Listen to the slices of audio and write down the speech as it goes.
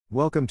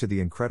Welcome to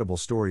the incredible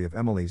story of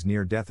Emily's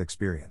near-death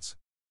experience.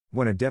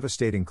 When a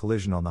devastating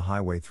collision on the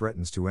highway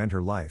threatens to end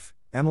her life,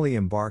 Emily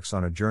embarks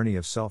on a journey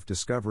of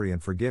self-discovery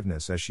and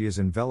forgiveness as she is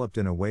enveloped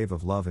in a wave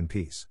of love and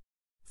peace.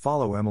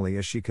 Follow Emily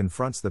as she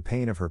confronts the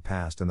pain of her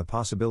past and the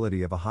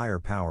possibility of a higher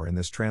power in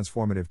this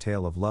transformative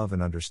tale of love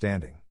and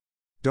understanding.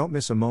 Don't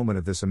miss a moment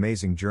of this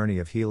amazing journey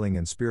of healing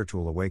and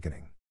spiritual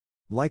awakening.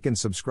 Like and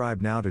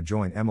subscribe now to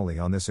join Emily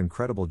on this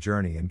incredible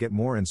journey and get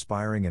more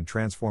inspiring and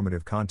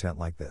transformative content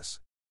like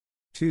this.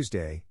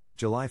 Tuesday,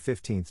 July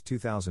 15,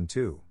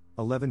 2002,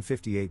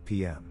 11:58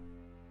 p.m.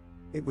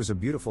 It was a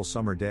beautiful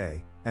summer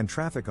day, and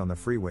traffic on the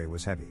freeway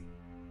was heavy.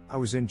 I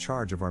was in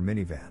charge of our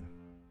minivan.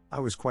 I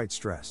was quite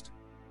stressed.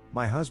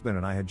 My husband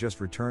and I had just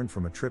returned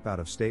from a trip out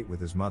of state with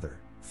his mother,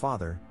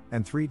 father,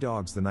 and 3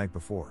 dogs the night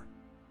before.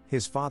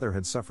 His father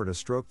had suffered a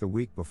stroke the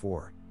week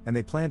before, and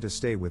they planned to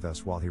stay with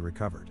us while he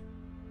recovered.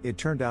 It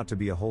turned out to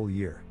be a whole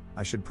year.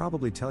 I should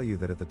probably tell you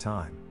that at the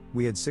time,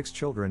 we had 6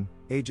 children,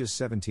 ages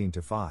 17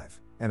 to 5,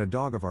 and a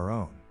dog of our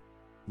own.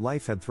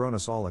 Life had thrown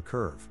us all a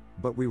curve,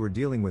 but we were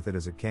dealing with it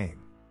as it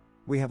came.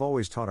 We have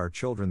always taught our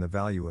children the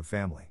value of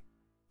family.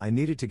 I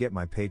needed to get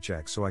my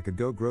paycheck so I could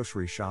go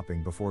grocery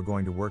shopping before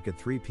going to work at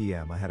 3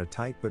 p.m. I had a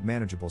tight but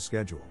manageable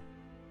schedule.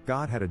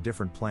 God had a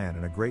different plan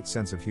and a great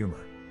sense of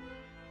humor.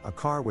 A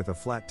car with a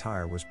flat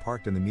tire was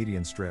parked in the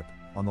median strip,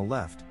 on the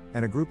left,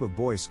 and a group of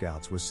Boy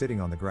Scouts was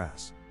sitting on the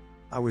grass.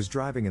 I was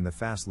driving in the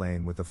fast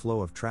lane with the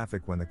flow of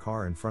traffic when the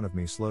car in front of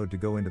me slowed to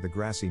go into the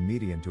grassy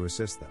median to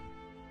assist them.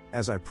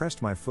 As I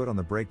pressed my foot on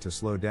the brake to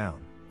slow down,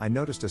 I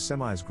noticed a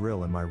semi's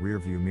grill in my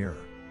rearview mirror.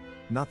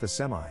 Not the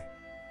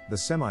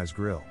semi's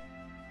grill.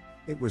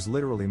 It was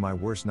literally my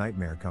worst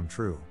nightmare come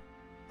true.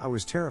 I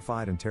was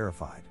terrified.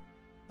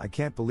 I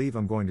can't believe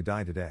I'm going to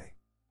die today,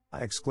 I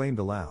exclaimed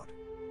aloud.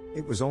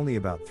 It was only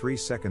about 3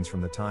 seconds from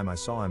the time I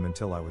saw him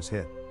until I was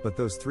hit, but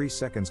those 3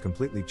 seconds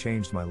completely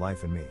changed my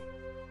life and me.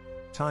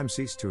 Time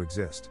ceased to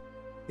exist.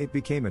 It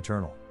became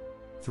eternal.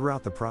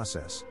 Throughout the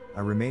process, I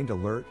remained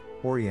alert,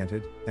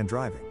 oriented, and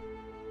driving.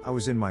 I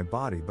was in my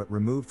body but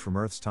removed from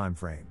Earth's time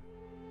frame.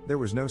 There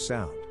was no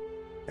sound.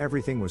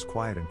 Everything was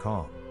quiet and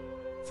calm.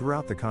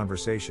 Throughout the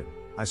conversation,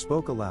 I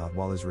spoke aloud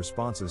while his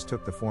responses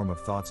took the form of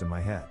thoughts in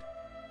my head.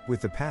 With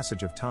the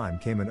passage of time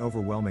came an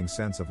overwhelming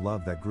sense of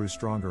love that grew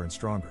stronger and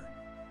stronger.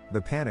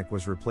 The panic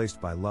was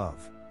replaced by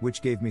love,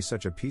 which gave me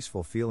such a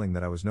peaceful feeling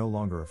that I was no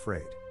longer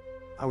afraid.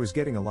 I was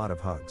getting a lot of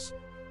hugs.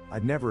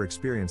 I'd never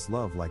experienced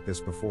love like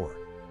this before.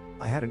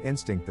 I had an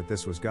instinct that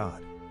this was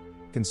God.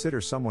 Consider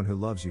someone who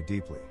loves you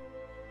deeply.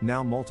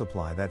 Now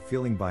multiply that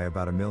feeling by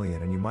about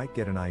 1,000,000 and you might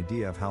get an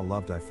idea of how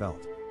loved I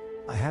felt.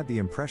 I had the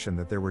impression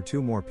that there were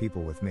 2 more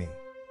people with me.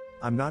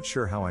 I'm not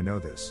sure how I know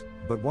this,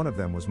 but one of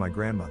them was my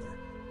grandmother.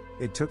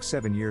 It took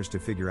 7 years to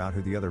figure out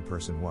who the other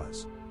person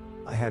was.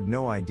 I had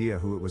no idea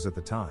who it was at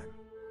the time.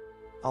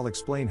 I'll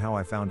explain how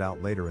I found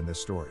out later in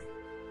this story.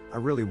 I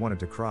really wanted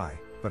to cry,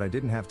 but I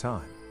didn't have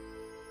time.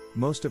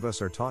 Most of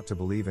us are taught to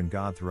believe in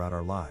God throughout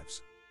our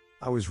lives.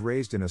 I was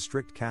raised in a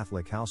strict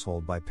Catholic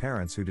household by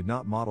parents who did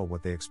not model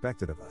what they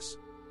expected of us.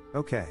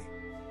 Okay.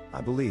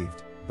 I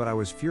believed, but I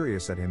was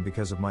furious at him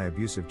because of my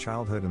abusive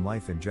childhood and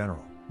life in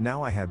general.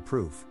 Now I had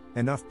proof,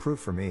 enough proof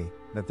for me,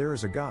 that there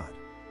is a God.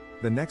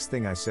 The next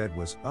thing I said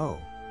was, I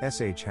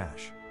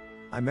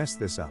messed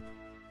this up.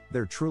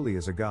 There truly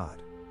is a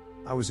God.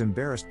 I was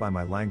embarrassed by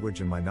my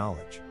language and my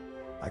knowledge.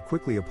 I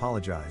quickly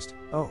apologized.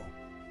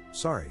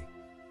 Sorry.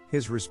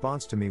 His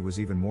response to me was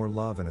even more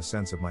love and a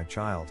sense of my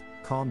child,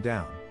 calm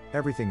down,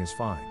 everything is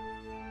fine.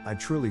 I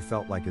truly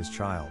felt like his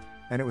child,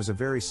 and it was a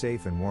very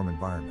safe and warm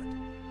environment.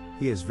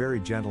 He has very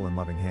gentle and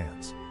loving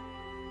hands.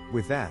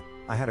 With that,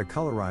 I had a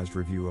colorized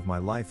review of my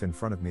life in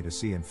front of me to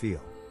see and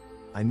feel.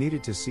 I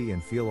needed to see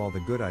and feel all the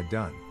good I'd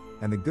done,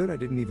 and the good I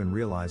didn't even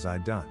realize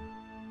I'd done.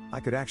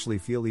 I could actually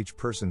feel each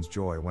person's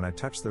joy when I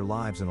touched their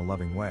lives in a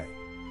loving way.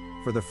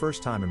 For the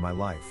first time in my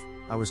life,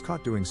 I was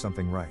caught doing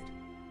something right.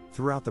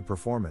 Throughout the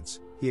performance,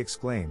 he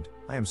exclaimed,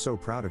 "I am so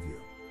proud of you."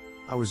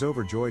 I was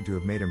overjoyed to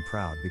have made him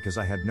proud because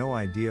I had no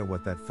idea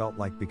what that felt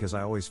like because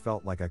I always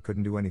felt like I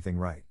couldn't do anything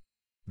right.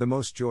 The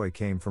most joy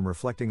came from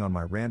reflecting on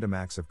my random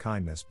acts of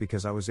kindness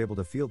because I was able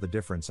to feel the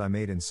difference I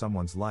made in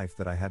someone's life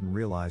that I hadn't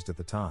realized at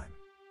the time.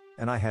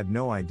 And I had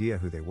no idea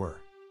who they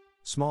were.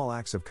 Small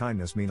acts of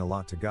kindness mean a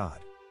lot to God.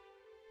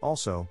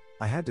 Also,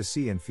 I had to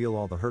see and feel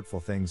all the hurtful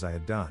things I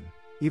had done,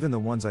 even the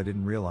ones I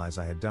didn't realize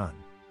I had done.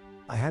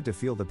 I had to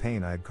feel the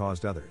pain I had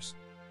caused others.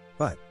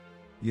 But,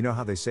 you know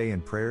how they say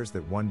in prayers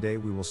that one day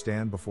we will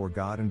stand before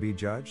God and be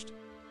judged?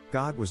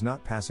 God was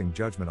not passing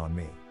judgment on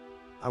me.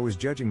 I was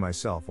judging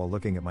myself while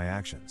looking at my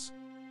actions.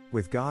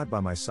 With God by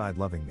my side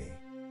loving me.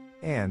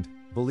 And,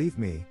 believe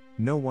me,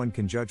 no one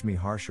can judge me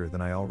harsher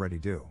than I already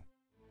do.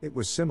 It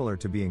was similar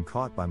to being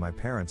caught by my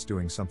parents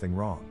doing something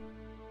wrong.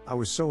 I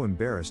was so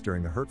embarrassed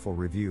during the hurtful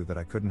review that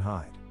I couldn't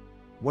hide.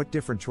 What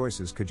different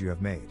choices could you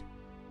have made?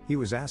 He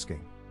was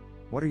asking.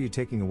 What are you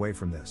taking away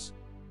from this?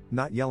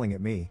 Not yelling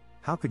at me,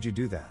 how could you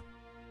do that?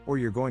 Or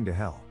you're going to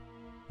hell.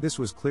 This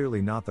was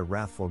clearly not the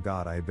wrathful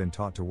God I had been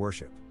taught to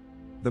worship.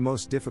 The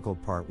most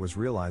difficult part was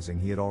realizing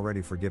he had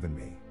already forgiven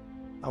me.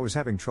 I was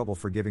having trouble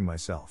forgiving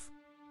myself.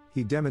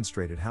 He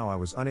demonstrated how I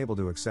was unable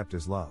to accept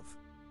his love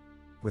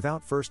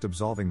without first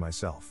absolving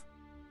myself.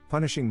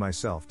 Punishing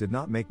myself did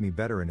not make me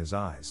better in his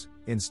eyes.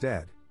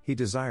 Instead, he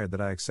desired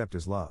that I accept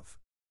his love.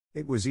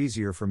 It was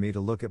easier for me to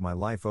look at my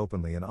life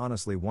openly and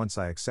honestly once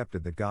I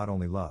accepted that God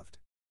only loved.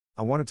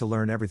 I wanted to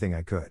learn everything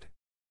I could.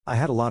 I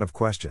had a lot of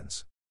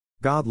questions.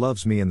 God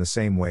loves me in the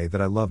same way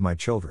that I love my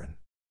children.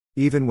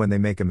 Even when they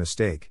make a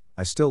mistake,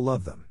 I still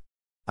love them.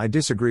 I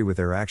disagree with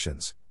their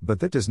actions, but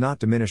that does not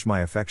diminish my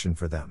affection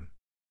for them.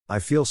 I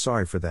feel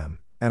sorry for them,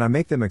 and I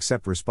make them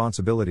accept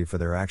responsibility for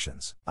their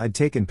actions. I'd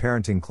taken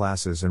parenting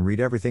classes and read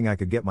everything I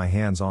could get my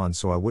hands on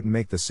so I wouldn't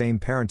make the same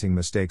parenting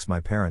mistakes my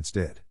parents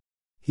did.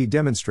 He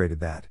demonstrated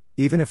that,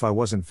 even if I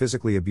wasn't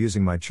physically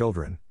abusing my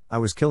children, I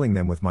was killing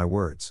them with my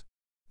words.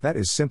 That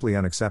is simply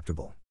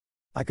unacceptable.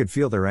 I could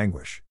feel their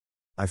anguish.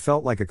 I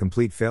felt like a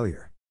complete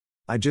failure.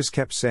 I just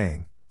kept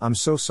saying, "I'm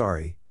so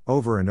sorry,"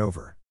 over and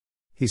over.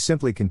 He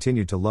simply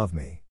continued to love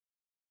me.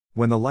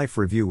 When the life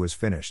review was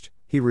finished,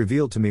 he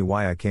revealed to me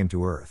why I came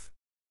to earth.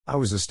 I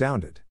was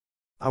astounded.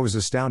 I was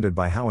astounded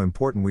by how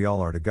important we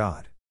all are to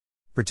God.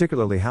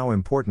 Particularly how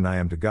important I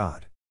am to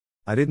God.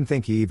 I didn't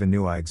think he even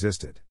knew I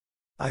existed.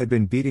 I had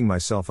been beating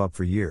myself up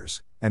for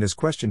years, and his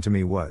question to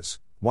me was,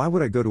 why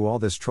would I go to all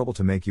this trouble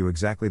to make you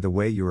exactly the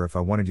way you are if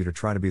I wanted you to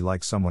try to be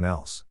like someone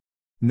else?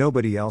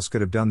 Nobody else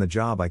could have done the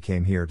job I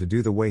came here to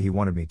do the way he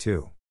wanted me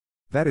to.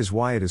 That is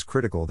why it is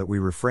critical that we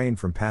refrain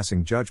from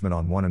passing judgment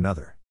on one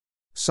another.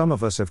 Some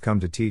of us have come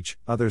to teach,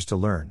 others to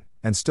learn,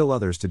 and still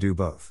others to do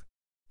both.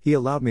 He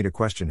allowed me to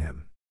question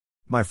him.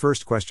 My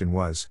first question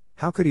was,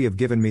 how could he have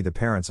given me the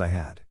parents I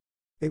had?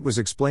 It was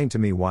explained to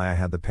me why I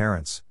had the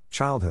parents,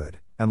 childhood,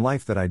 and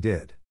life that I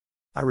did.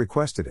 I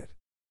requested it.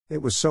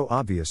 It was so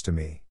obvious to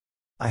me.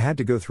 I had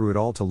to go through it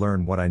all to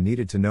learn what I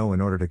needed to know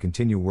in order to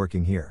continue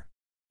working here.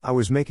 I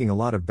was making a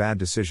lot of bad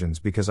decisions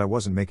because I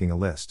wasn't making a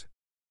list.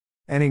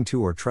 Ending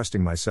to or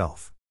trusting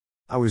myself.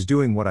 I was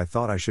doing what I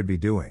thought I should be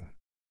doing.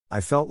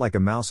 I felt like a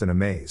mouse in a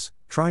maze,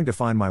 trying to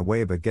find my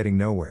way but getting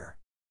nowhere.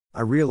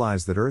 I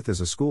realized that Earth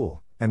is a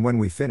school, and when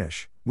we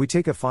finish, we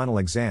take a final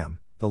exam,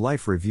 the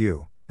life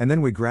review, and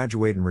then we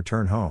graduate and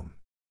return home.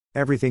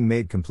 Everything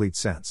made complete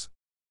sense.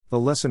 The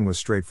lesson was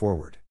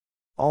straightforward.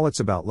 All it's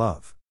about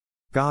love.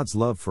 God's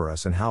love for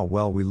us and how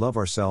well we love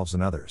ourselves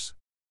and others.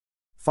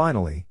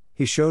 Finally,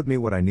 he showed me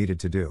what I needed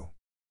to do.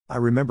 I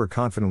remember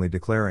confidently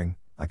declaring,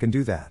 I can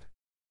do that.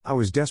 I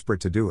was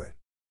desperate to do it.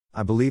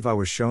 I believe I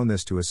was shown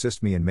this to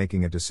assist me in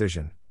making a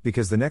decision,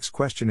 because the next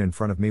question in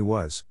front of me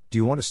was, do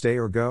you want to stay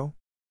or go?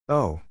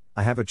 Oh,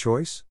 I have a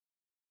choice?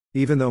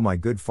 Even though my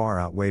good far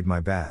outweighed my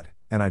bad,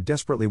 and I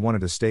desperately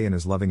wanted to stay in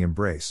his loving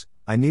embrace,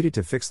 I needed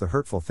to fix the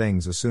hurtful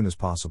things as soon as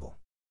possible.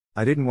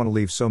 I didn't want to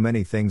leave so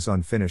many things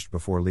unfinished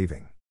before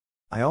leaving.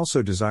 I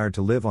also desired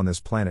to live on this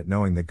planet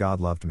knowing that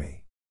God loved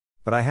me.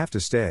 But I have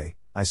to stay,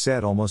 I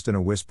said almost in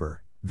a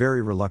whisper,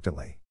 very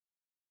reluctantly.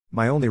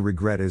 My only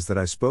regret is that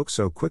I spoke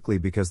so quickly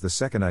because the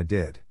second I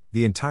did,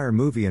 the entire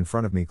movie in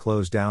front of me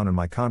closed down and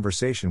my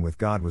conversation with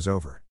God was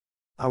over.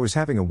 I was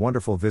having a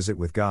wonderful visit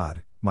with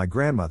God, my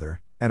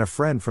grandmother, and a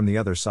friend from the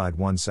other side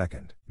 1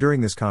 second.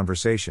 During this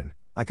conversation,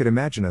 I could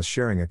imagine us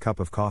sharing a cup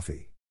of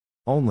coffee.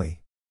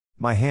 Only.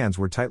 My hands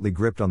were tightly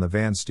gripped on the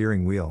van's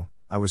steering wheel,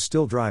 I was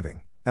still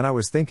driving, and I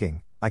was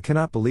thinking, I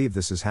cannot believe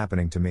this is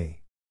happening to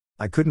me.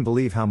 I couldn't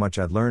believe how much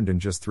I'd learned in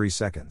just 3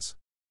 seconds.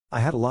 I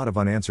had a lot of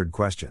unanswered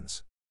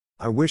questions.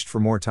 I wished for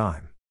more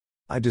time.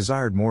 I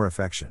desired more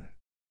affection.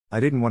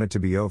 I didn't want it to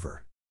be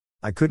over.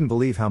 I couldn't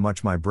believe how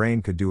much my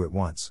brain could do at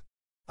once.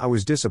 I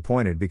was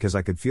disappointed because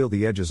I could feel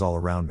the edges all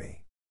around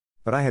me.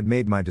 But I had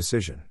made my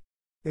decision.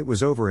 It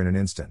was over in an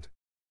instant.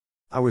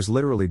 I was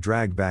literally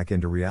dragged back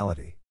into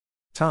reality.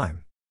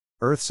 Time.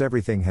 Earth's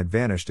everything had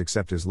vanished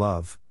except his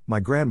love, my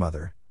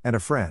grandmother, and a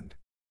friend.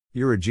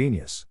 You're a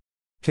genius.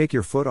 Take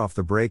your foot off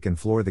the brake and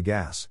floor the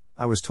gas,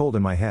 I was told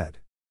in my head.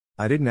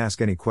 I didn't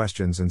ask any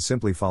questions and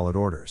simply followed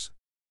orders.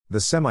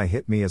 The semi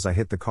hit me as I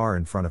hit the car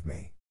in front of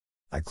me.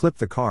 I clipped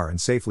the car and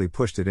safely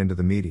pushed it into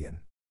the median.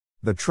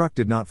 The truck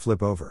did not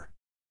flip over.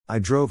 I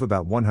drove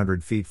about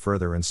 100 feet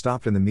further and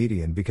stopped in the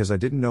median because I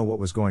didn't know what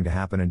was going to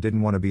happen and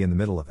didn't want to be in the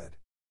middle of it.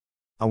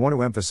 I want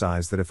to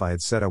emphasize that if I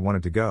had said I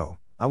wanted to go,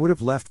 I would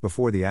have left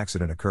before the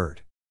accident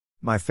occurred.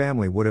 My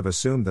family would have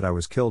assumed that I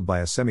was killed by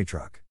a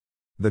semi-truck.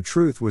 The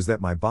truth was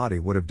that my body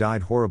would have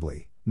died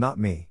horribly, not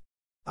me.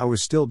 I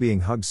was still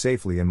being hugged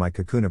safely in my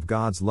cocoon of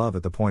God's love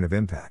at the point of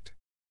impact.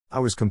 I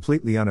was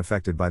completely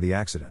unaffected by the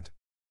accident.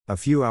 A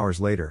few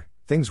hours later,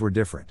 things were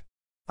different.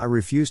 I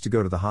refused to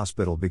go to the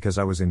hospital because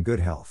I was in good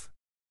health.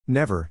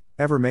 Never,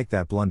 ever make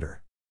that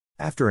blunder.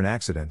 After an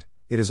accident,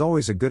 it is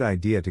always a good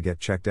idea to get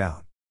checked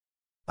out.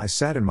 I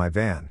sat in my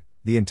van,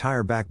 the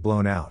entire back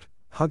blown out,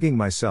 hugging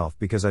myself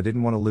because I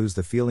didn't want to lose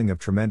the feeling of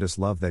tremendous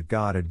love that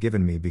God had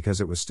given me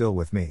because it was still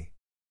with me.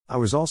 I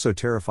was also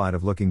terrified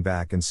of looking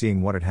back and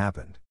seeing what had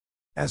happened.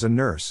 As a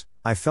nurse,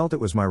 I felt it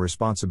was my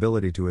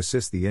responsibility to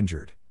assist the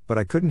injured, but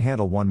I couldn't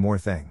handle one more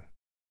thing.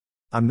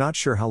 I'm not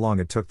sure how long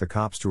it took the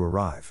cops to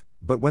arrive,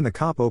 but when the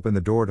cop opened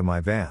the door to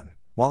my van,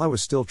 while I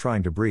was still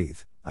trying to breathe,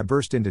 I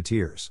burst into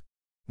tears.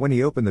 When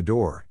he opened the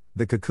door,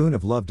 the cocoon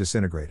of love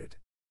disintegrated.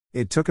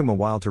 It took him a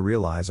while to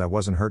realize I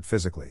wasn't hurt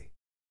physically.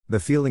 The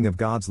feeling of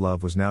God's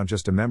love was now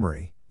just a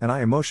memory, and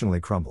I emotionally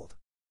crumbled.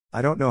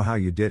 "I don't know how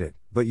you did it,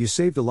 but you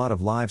saved a lot of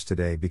lives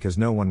today because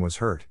no one was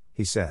hurt,"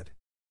 he said.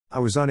 I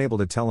was unable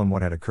to tell him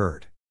what had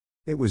occurred.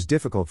 It was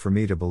difficult for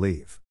me to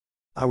believe.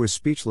 I was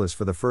speechless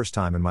for the first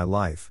time in my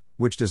life,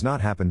 which does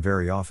not happen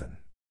very often.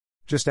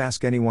 Just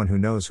ask anyone who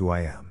knows who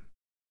I am.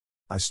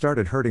 I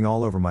started hurting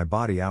all over my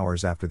body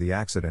hours after the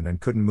accident and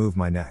couldn't move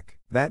my neck.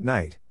 That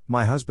night,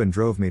 my husband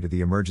drove me to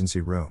the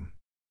emergency room.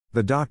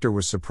 The doctor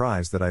was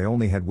surprised that I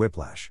only had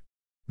whiplash.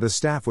 The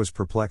staff was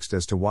perplexed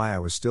as to why I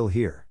was still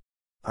here.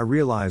 I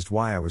realized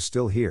why I was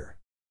still here.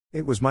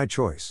 It was my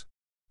choice.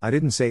 I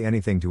didn't say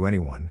anything to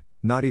anyone,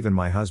 not even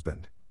my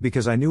husband,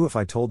 because I knew if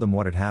I told them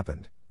what had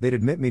happened, they'd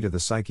admit me to the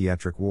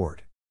psychiatric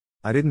ward.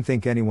 I didn't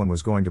think anyone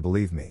was going to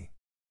believe me.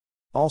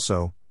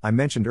 Also, I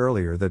mentioned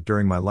earlier that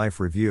during my life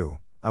review,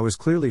 I was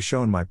clearly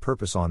shown my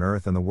purpose on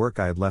earth and the work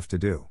I had left to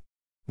do.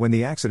 When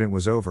the accident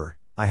was over,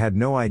 I had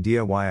no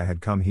idea why I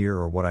had come here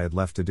or what I had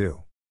left to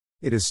do.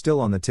 It is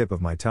still on the tip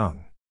of my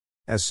tongue.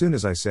 As soon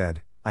as I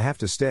said, "I have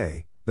to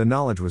stay," the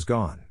knowledge was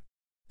gone.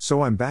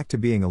 So I'm back to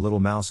being a little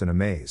mouse in a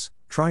maze,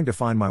 trying to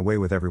find my way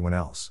with everyone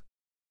else.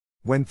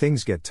 When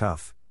things get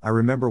tough, I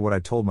remember what I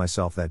told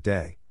myself that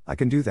day: I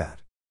can do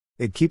that.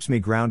 It keeps me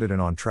grounded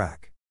and on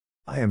track.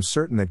 I am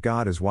certain that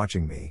God is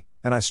watching me,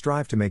 and I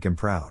strive to make Him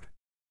proud.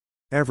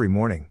 Every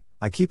morning,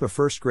 I keep a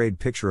first-grade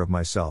picture of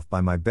myself by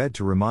my bed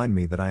to remind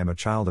me that I am a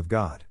child of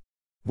God.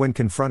 When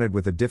confronted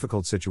with a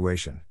difficult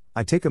situation,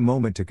 I take a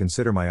moment to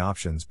consider my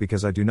options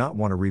because I do not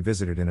want to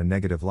revisit it in a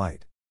negative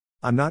light.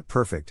 I'm not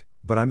perfect,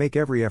 but I make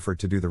every effort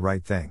to do the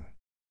right thing.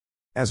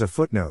 As a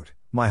footnote,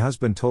 my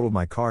husband totaled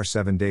my car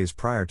 7 days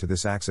prior to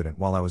this accident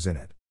while I was in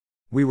it.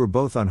 We were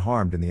both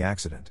unharmed in the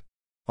accident.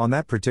 On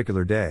that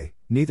particular day,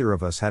 neither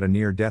of us had a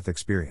near-death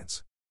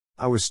experience.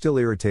 I was still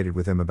irritated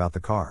with him about the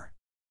car.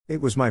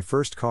 It was my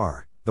first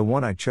car, the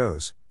one I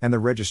chose, and the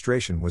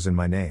registration was in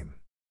my name.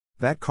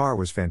 That car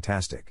was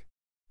fantastic.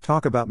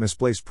 Talk about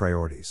misplaced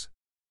priorities.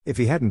 If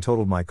he hadn't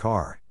totaled my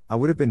car, I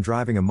would have been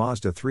driving a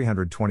Mazda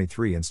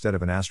 323 instead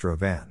of an Astro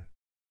van.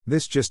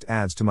 This just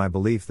adds to my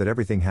belief that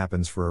everything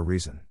happens for a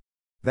reason.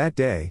 That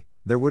day,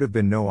 there would have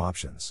been no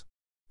options.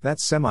 That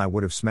semi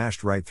would have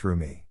smashed right through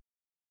me.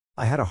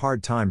 I had a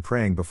hard time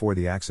praying before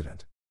the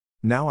accident.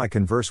 Now I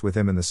converse with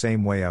Him in the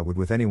same way I would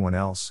with anyone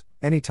else,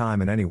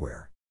 anytime and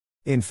anywhere.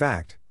 In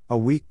fact, a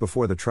week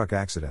before the truck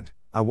accident,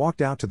 I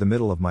walked out to the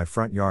middle of my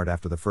front yard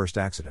after the first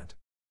accident.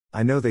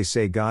 "I know they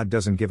say God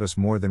doesn't give us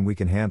more than we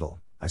can handle,"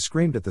 I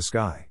screamed at the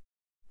sky.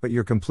 "But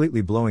you're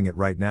completely blowing it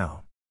right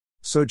now.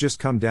 So just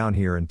come down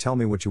here and tell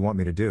me what you want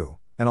me to do,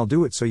 and I'll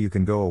do it so you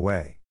can go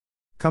away.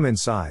 Come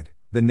inside,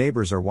 the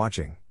neighbors are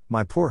watching,"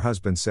 my poor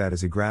husband said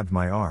as he grabbed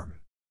my arm.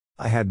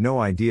 I had no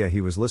idea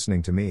he was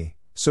listening to me,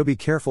 so be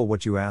careful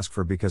what you ask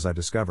for because I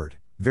discovered,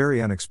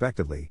 very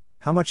unexpectedly,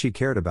 how much he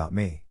cared about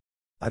me.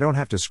 I don't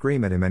have to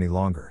scream at him any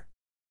longer.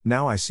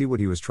 Now I see what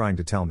he was trying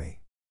to tell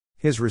me.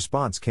 His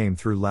response came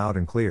through loud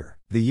and clear.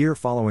 The year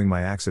following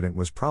my accident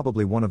was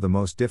probably one of the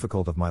most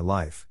difficult of my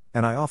life,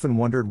 and I often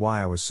wondered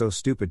why I was so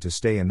stupid to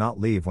stay and not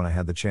leave when I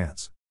had the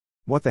chance.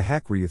 What the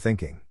heck were you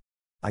thinking?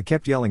 I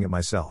kept yelling at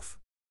myself.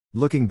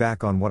 Looking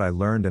back on what I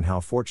learned and how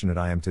fortunate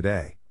I am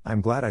today,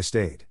 I'm glad I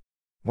stayed.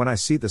 When I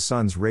see the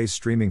sun's rays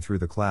streaming through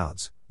the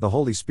clouds, the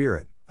Holy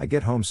Spirit, I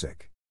get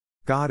homesick.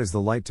 God is the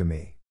light to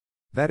me.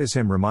 That is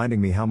Him reminding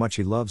me how much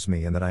He loves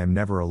me and that I am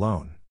never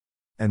alone.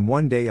 And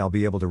one day I'll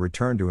be able to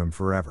return to Him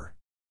forever.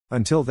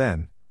 Until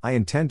then, I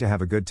intend to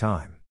have a good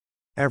time.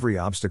 Every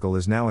obstacle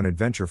is now an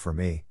adventure for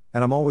me,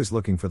 and I'm always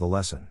looking for the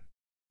lesson.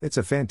 It's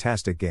a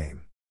fantastic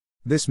game.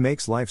 This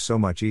makes life so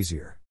much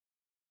easier.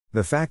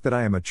 The fact that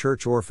I am a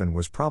church orphan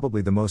was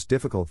probably the most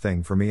difficult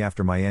thing for me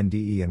after my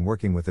NDE and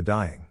working with the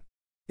dying.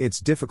 It's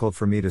difficult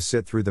for me to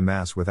sit through the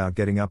Mass without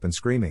getting up and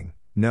screaming,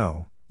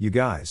 "No, you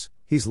guys,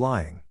 he's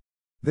lying.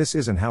 This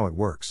isn't how it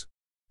works."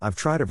 I've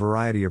tried a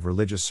variety of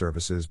religious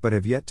services but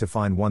have yet to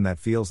find one that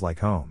feels like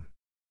home.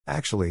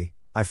 Actually,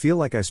 I feel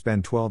like I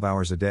spend 12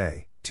 hours a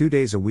day, 2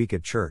 days a week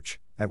at church,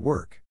 at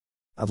work.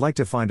 I'd like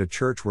to find a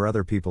church where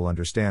other people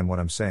understand what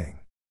I'm saying.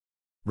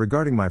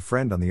 Regarding my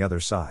friend on the other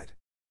side.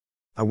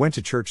 I went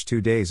to church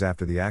 2 days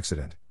after the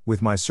accident,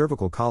 with my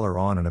cervical collar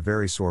on and a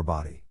very sore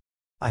body.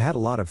 I had a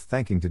lot of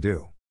thanking to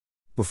do.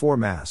 Before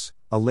Mass,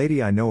 a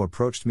lady I know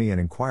approached me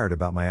and inquired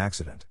about my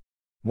accident.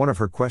 One of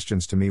her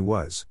questions to me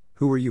was,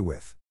 "Who were you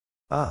with?"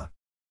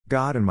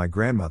 God and my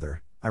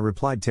grandmother," I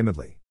replied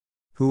timidly.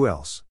 "Who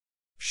else?"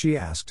 she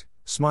asked,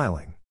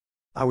 smiling.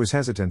 I was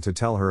hesitant to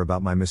tell her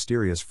about my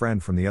mysterious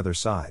friend from the other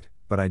side,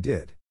 but I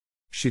did.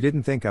 She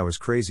didn't think I was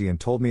crazy and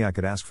told me I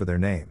could ask for their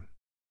name.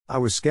 I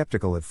was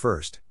skeptical at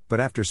first, but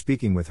after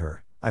speaking with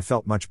her, I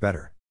felt much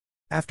better.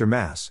 After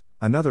Mass,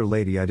 another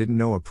lady I didn't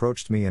know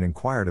approached me and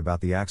inquired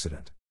about the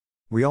accident.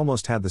 We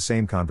almost had the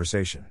same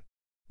conversation.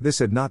 This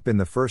had not been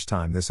the first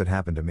time this had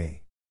happened to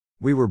me.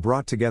 We were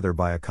brought together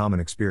by a common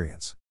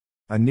experience.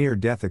 A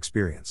near-death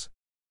experience.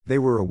 They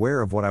were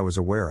aware of what I was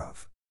aware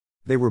of.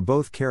 They were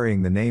both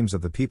carrying the names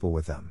of the people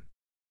with them.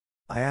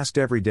 I asked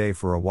every day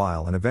for a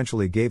while and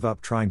eventually gave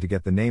up trying to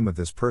get the name of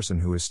this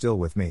person who is still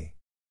with me.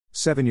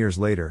 7 years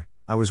later,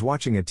 I was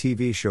watching a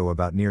TV show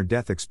about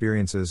near-death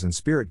experiences and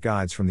spirit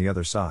guides from the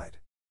other side.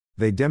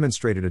 They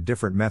demonstrated a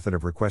different method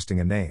of requesting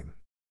a name.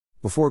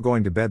 Before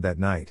going to bed that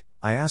night,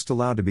 I asked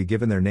aloud to be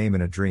given their name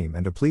in a dream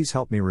and to please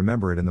help me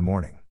remember it in the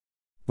morning.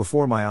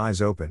 Before my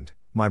eyes opened,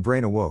 my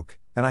brain awoke,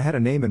 and I had a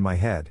name in my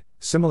head,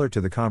 similar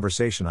to the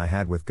conversation I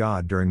had with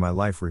God during my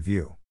life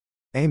review.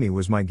 Amy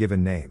was my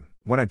given name.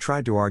 When I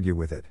tried to argue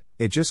with it,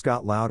 it just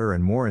got louder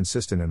and more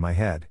insistent in my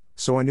head,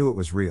 so I knew it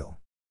was real.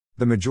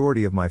 The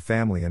majority of my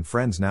family and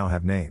friends now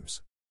have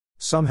names.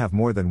 Some have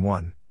more than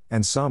one,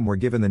 and some were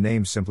given the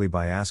name simply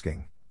by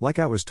asking, like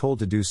I was told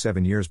to do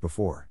 7 years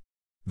before.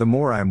 The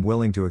more I am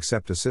willing to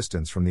accept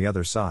assistance from the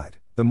other side,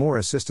 the more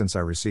assistance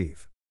I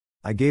receive.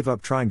 I gave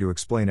up trying to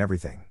explain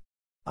everything.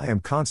 I am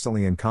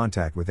constantly in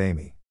contact with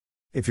Amy.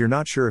 If you're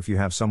not sure if you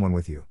have someone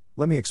with you,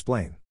 let me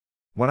explain.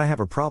 When I have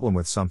a problem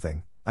with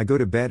something, I go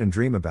to bed and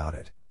dream about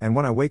it, and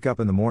when I wake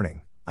up in the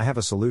morning, I have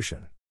a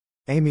solution.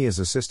 Amy is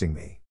assisting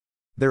me.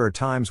 There are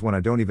times when I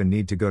don't even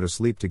need to go to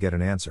sleep to get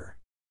an answer.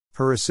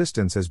 Her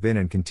assistance has been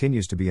and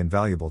continues to be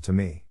invaluable to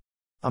me.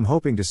 I'm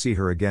hoping to see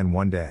her again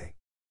one day.